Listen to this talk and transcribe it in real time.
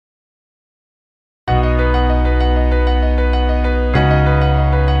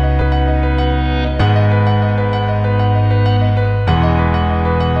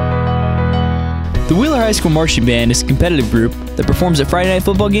The Wheeler High School Marching Band is a competitive group that performs at Friday night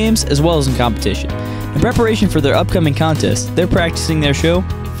football games as well as in competition. In preparation for their upcoming contest, they're practicing their show,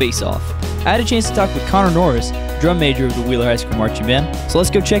 Face Off. I had a chance to talk with Connor Norris, drum major of the Wheeler High School Marching Band, so let's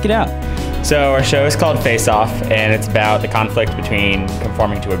go check it out. So our show is called Face Off, and it's about the conflict between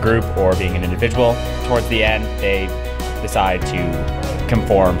conforming to a group or being an individual. Towards the end, they decide to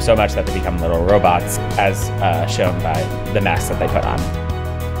conform so much that they become little robots, as shown by the masks that they put on.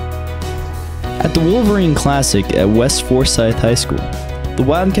 At the Wolverine Classic at West Forsyth High School, the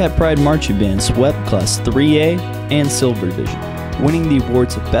Wildcat Pride Marching Band swept Class 3A and Silver Division, winning the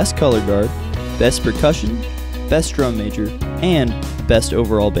awards of Best Color Guard, Best Percussion, Best Drum Major, and Best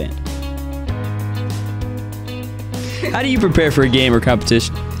Overall Band. How do you prepare for a game or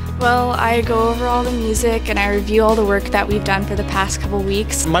competition? Well, I go over all the music and I review all the work that we've done for the past couple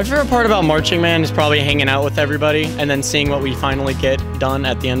weeks. My favorite part about Marching Band is probably hanging out with everybody and then seeing what we finally get done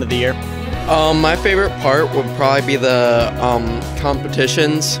at the end of the year. My favorite part would probably be the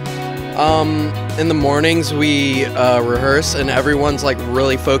competitions. In the mornings we rehearse and everyone's like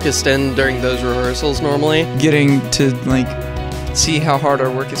really focused in during those rehearsals normally. Getting to like see how hard our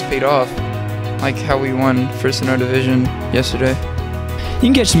work has paid off, like how we won first in our division yesterday. You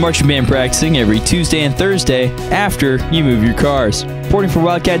can catch the marching band practicing every Tuesday and Thursday after you move your cars. Reporting for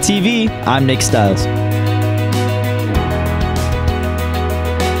Wildcat TV, I'm Nick Stiles.